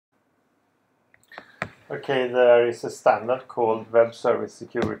Okay, there is a standard called Web Service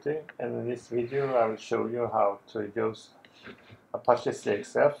Security, and in this video I will show you how to use Apache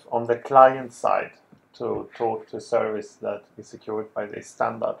CXF on the client side to talk to a service that is secured by this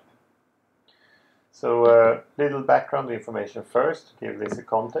standard. So little background information first, to give this a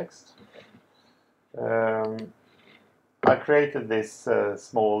context. I created this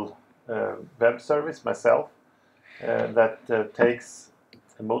small web service myself that takes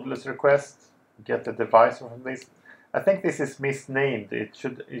a modulus request, get the device from this. I think this is misnamed. It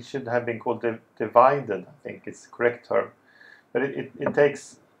should have been called divided. I think it's the correct term. But it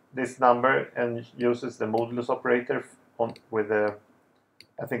takes this number and uses the modulus operator with the,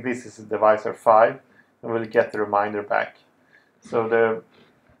 I think this is a divisor 5, and we'll get the reminder back. So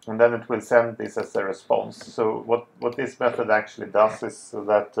and then it will send this as a response. So what this method actually does is so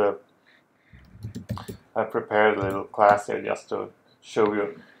that I prepared a little class here just to show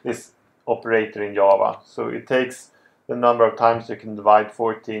you this operator in Java. So it takes the number of times you can divide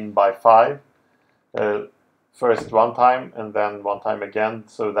 14 by 5. First one time and then one time again,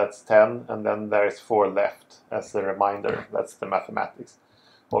 so that's 10, and then there is 4 left as a reminder. That's the mathematics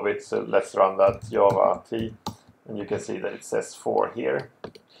of it. So let's run that Java T, and you can see that it says 4 here.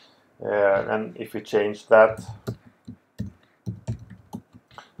 And if we change that,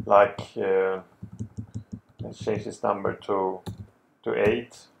 like let's change this number to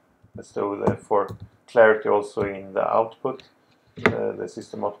 8. Let's do that for clarity also in the output, the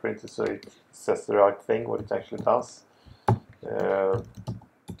system out printer, so it says the right thing, what it actually does.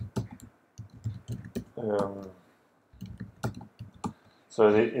 So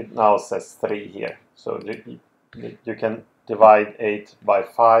it now says 3 here. So you can divide 8 by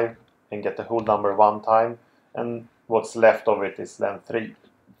 5 and get the whole number one time, and what's left of it is then 3.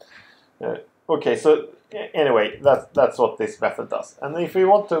 Okay, so anyway, that's what this method does. And if we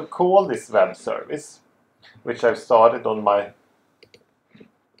want to call this web service, which I've started on my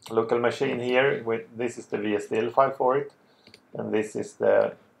local machine here, this is the WSDL file for it, and this is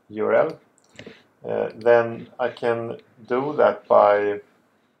the URL, then I can do that by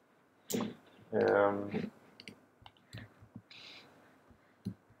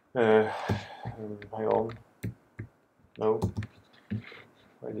hang on, no,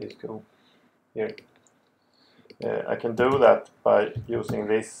 where did it go? Here. I can do that by using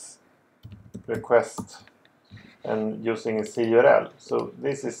this request and using a CURL. So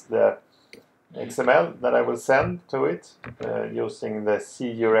this is the XML that I will send to it using the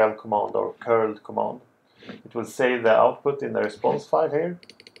CURL command or curl command. It will save the output in the response file here.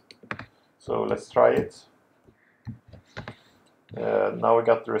 So let's try it. Now we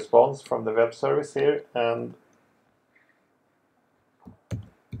got the response from the web service here, and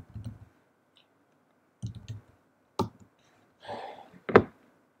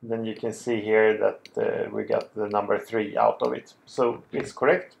then you can see here that we got the number 3 out of it. So it's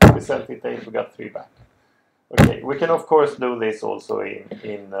correct. We sent it 8, we got 3 back. Okay, we can of course do this also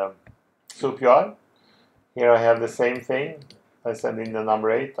in SoapUI. Here I have the same thing. I send in the number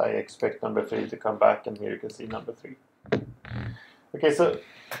 8. I expect number 3 to come back, and here you can see number 3. Okay, so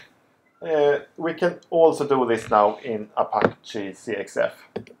we can also do this now in Apache CXF.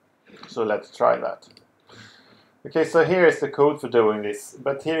 So let's try that. Okay, so here is the code for doing this,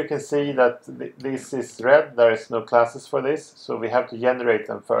 but here you can see that this is red. There is no classes for this, so we have to generate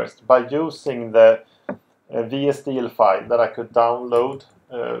them first by using the WSDL file that I could download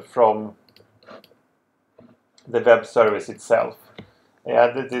from the web service itself. I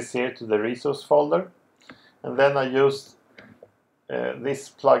added this here to the resource folder, and then I used this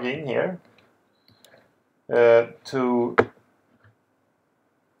plugin here to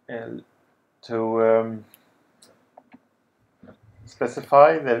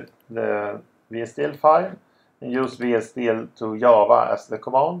specify the WSDL file and use WSDL to Java as the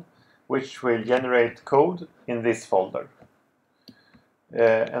command, which will generate code in this folder.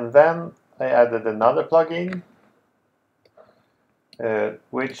 And then I added another plugin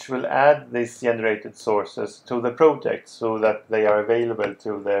which will add these generated sources to the project so that they are available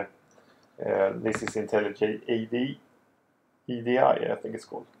to the this is IntelliJ EDI, I think it's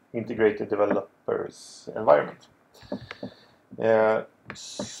called, Integrated Developers Environment.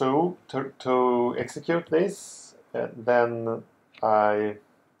 So to execute this, then I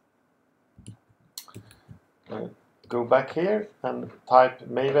go back here and type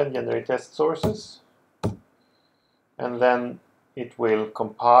maven generate test sources, and then it will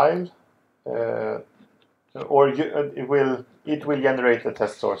compile, it will generate the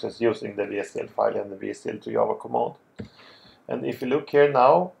test sources using the WSDL file and the WSDL to Java command. And if you look here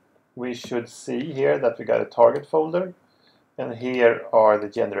now, we should see here that we got a target folder, and here are the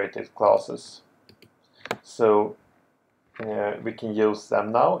generated classes. So we can use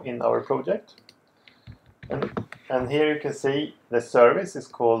them now in our project. And here you can see the service is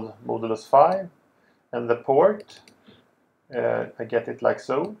called modulus 5, and the port, I get it like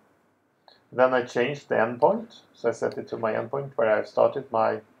so. Then I change the endpoint, so I set it to my endpoint where I've started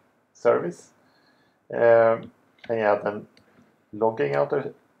my service. I add then logging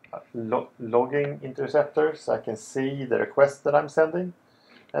interceptor, so I can see the request that I'm sending,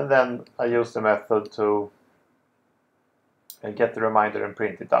 and then I use the method to get the reminder and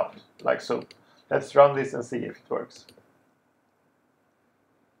print it out, like so. Let's run this and see if it works.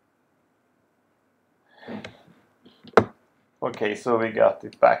 Okay, so we got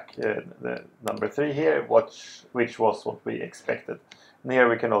it back, the number 3 here, which was what we expected. And here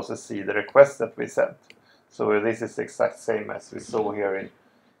we can also see the request that we sent. So this is the exact same as we saw here in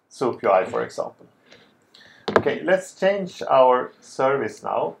SOAP UI, for example. Okay, let's change our service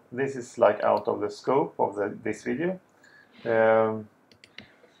now. This is like out of the scope of this video.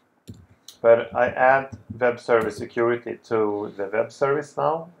 But I add web service security to the web service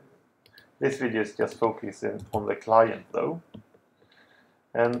now. This video is just focusing on the client though.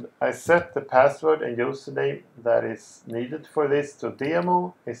 And I set the password and username that is needed for this to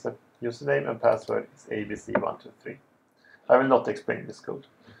demo is the username, and password is ABC123. I will not explain this code.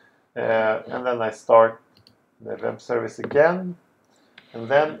 And then I start the web service again. And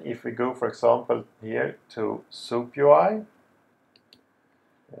then if we go, for example, here to SOAP UI,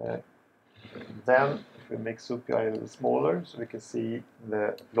 then if we make SOAP UI a little smaller so we can see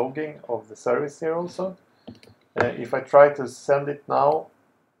the logging of the service here also. If I try to send it now,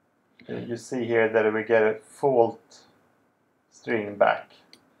 you see here that we get a fault string back.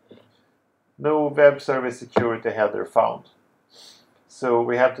 No web service security header found. So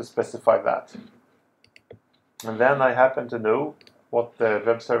we have to specify that. And then I happen to know what the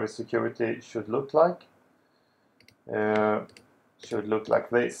web service security should look like. Should look like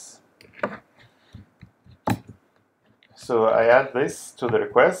this. So I add this to the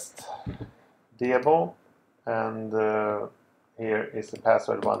request, demo, and here is the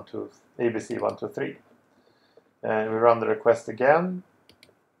password ABC123. And we run the request again,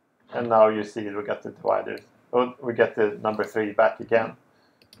 and now you see we got the divider. Oh, we get the number 3 back again.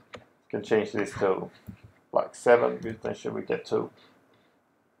 You can change this to like 7, then should we get 2?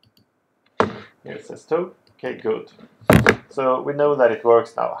 Here it says 2. Okay, good. So we know that it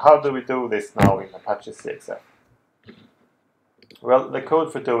works now. How do we do this now in Apache CXF? Well, the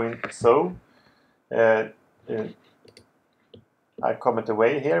code for doing so, I comment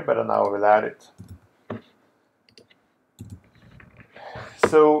away here, but now I will add it.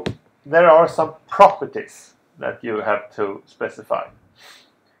 So there are some properties that you have to specify.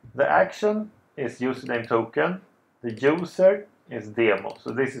 The action is UsernameToken. The user is demo.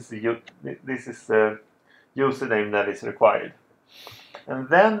 So this is the username that is required. And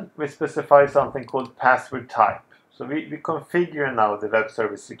then we specify something called password type. So we configure now the web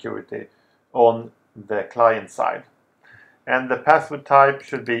service security on the client side. And the password type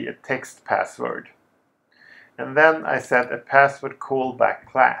should be a text password. And then I set a password callback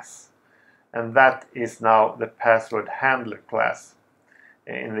class. And that is now the password handler class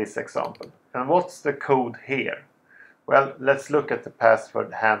in this example. And what's the code here? Well, let's look at the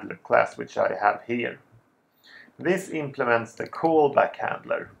password handler class, which I have here. This implements the callback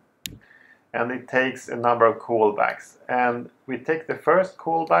handler. And it takes a number of callbacks. And we take the first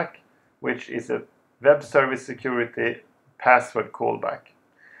callback, which is a web service security password callback.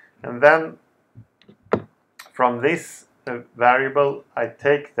 And then from this variable, I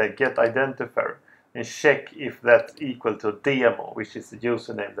take the get identifier and check if that's equal to demo, which is the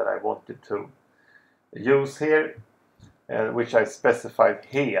username that I wanted to use here, which I specified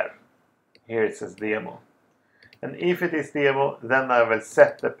here. Here it says demo. And if it is demo, then I will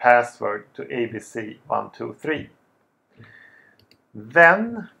set the password to ABC123.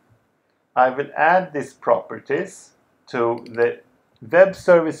 Then I will add these properties to the web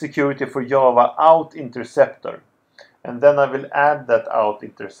service security for Java out interceptor. And then I will add that out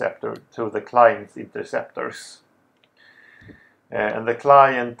interceptor to the client's interceptors. And the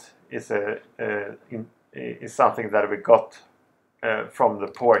client is something that we got from the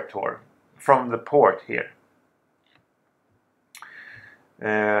port here.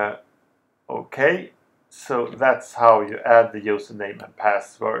 Okay, so that's how you add the username and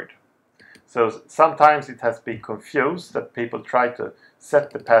password. So sometimes it has been confused that people try to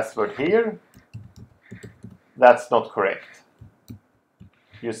set the password here. That's not correct.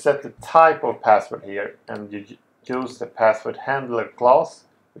 You set the type of password here and you use the password handler class,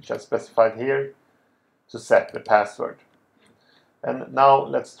 which I specified here, to set the password. And now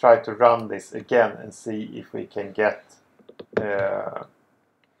let's try to run this again and see if we can get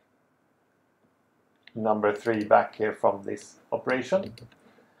number 3 back here from this operation.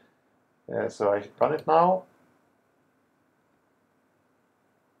 So I run it now.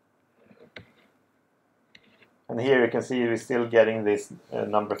 And here you can see we're still getting this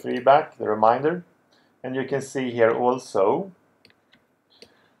number 3 back, the reminder. And you can see here also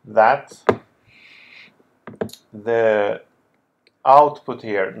that the output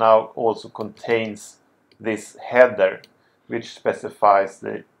here now also contains this header, which specifies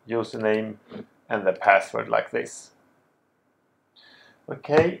the username and the password like this.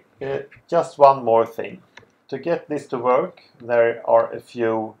 Okay, just one more thing. To get this to work, there are a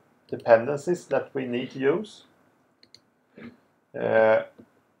few dependencies that we need to use.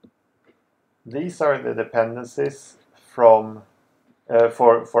 These are the dependencies from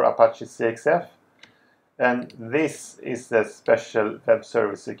for Apache CXF, and this is the special web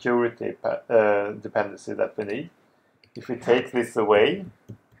service security dependency that we need. If we take this away,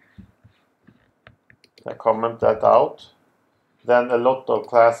 I comment that out, then a lot of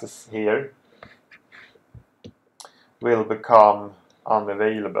classes here will become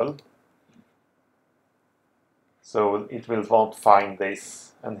unavailable. So it won't find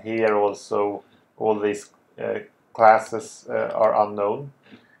this, and here also all these classes are unknown,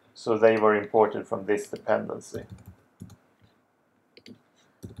 so they were imported from this dependency.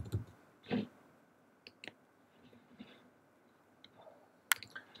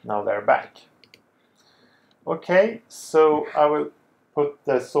 Now they're back. Okay, so I will put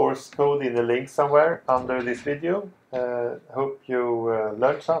the source code in the link somewhere under this video. Hope you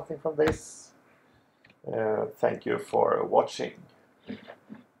learned something from this. Thank you for watching.